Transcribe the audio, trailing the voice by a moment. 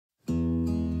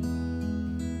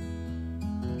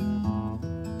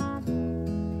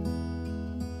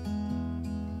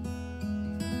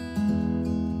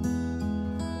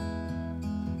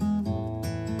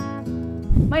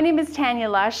My name is Tanya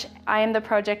Lush. I am the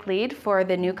project lead for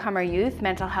the Newcomer Youth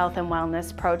Mental Health and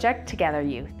Wellness Project, 2Gether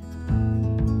Youth.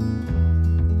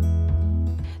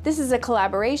 This is a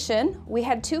collaboration. We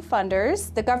had two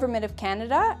funders, the Government of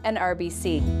Canada and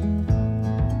RBC.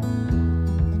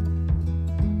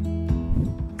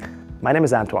 My name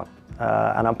is Antoine,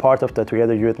 and I'm part of the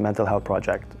 2Gether Youth Mental Health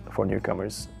Project for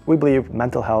newcomers. We believe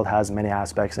mental health has many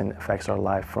aspects and affects our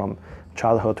life from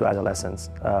childhood to adolescence.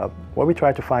 What we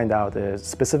try to find out is,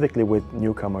 specifically with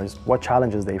newcomers, what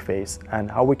challenges they face and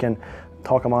how we can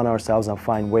talk among ourselves and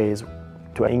find ways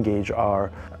to engage our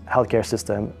healthcare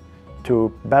system to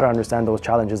better understand those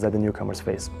challenges that the newcomers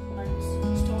face.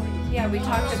 Yeah, we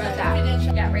talked about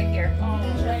that. Yeah, right here.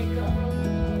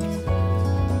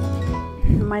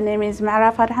 My name is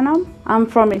Mara Farhanam. I'm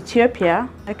from Ethiopia.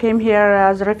 I came here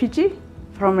as a refugee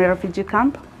from a refugee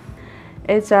camp.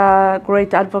 It's a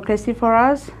great advocacy for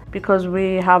us because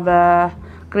we have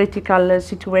critical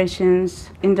situations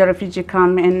in the refugee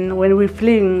camp, and when we're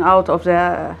fleeing out of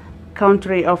the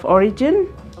country of origin,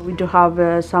 we do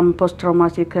have some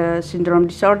post-traumatic syndrome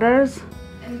disorders.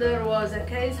 And there was a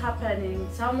case happening.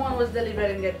 Someone was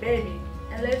delivering a baby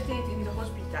and left it in the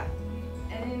hospital.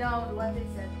 And you know what they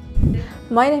said?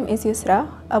 My name is Yusra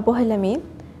Abu Halamin.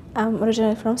 I'm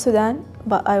originally from Sudan,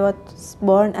 but I was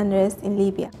born and raised in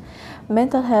Libya.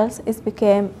 Mental health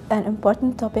became an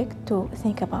important topic to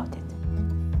think about it.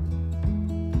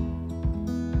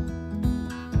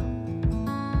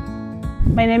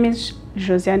 My name is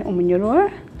Josiane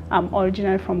Umunyurur. I'm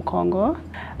originally from Congo.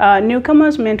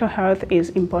 Newcomers' mental health is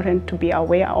important to be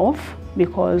aware of,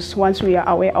 because once we are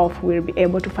aware of, we'll be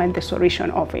able to find the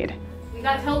solution of it.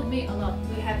 That helped me a lot.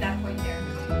 We had that point there.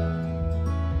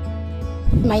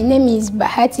 My name is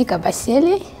Bahati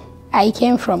Kabasele. I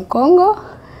came from Congo.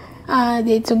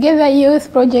 The 2Gether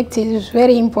Youth Project is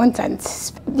very important,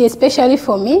 especially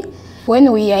for me.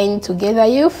 When we are in 2Gether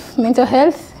Youth Mental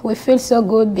Health, we feel so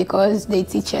good because they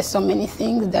teach us so many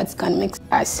things that can make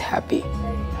us happy.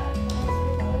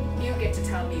 You get to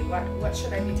tell me, what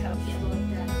should I be telling you?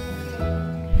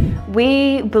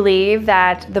 We believe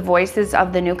that the voices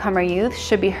of the newcomer youth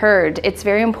should be heard. It's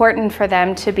very important for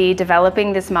them to be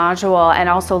developing this module and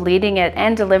also leading it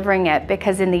and delivering it,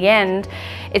 because in the end,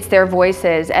 it's their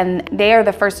voices and they are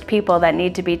the first people that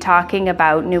need to be talking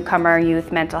about newcomer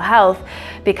youth mental health,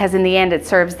 because in the end it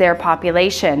serves their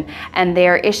population and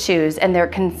their issues and their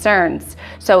concerns.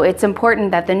 So it's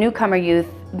important that the newcomer youth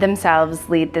themselves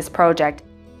lead this project.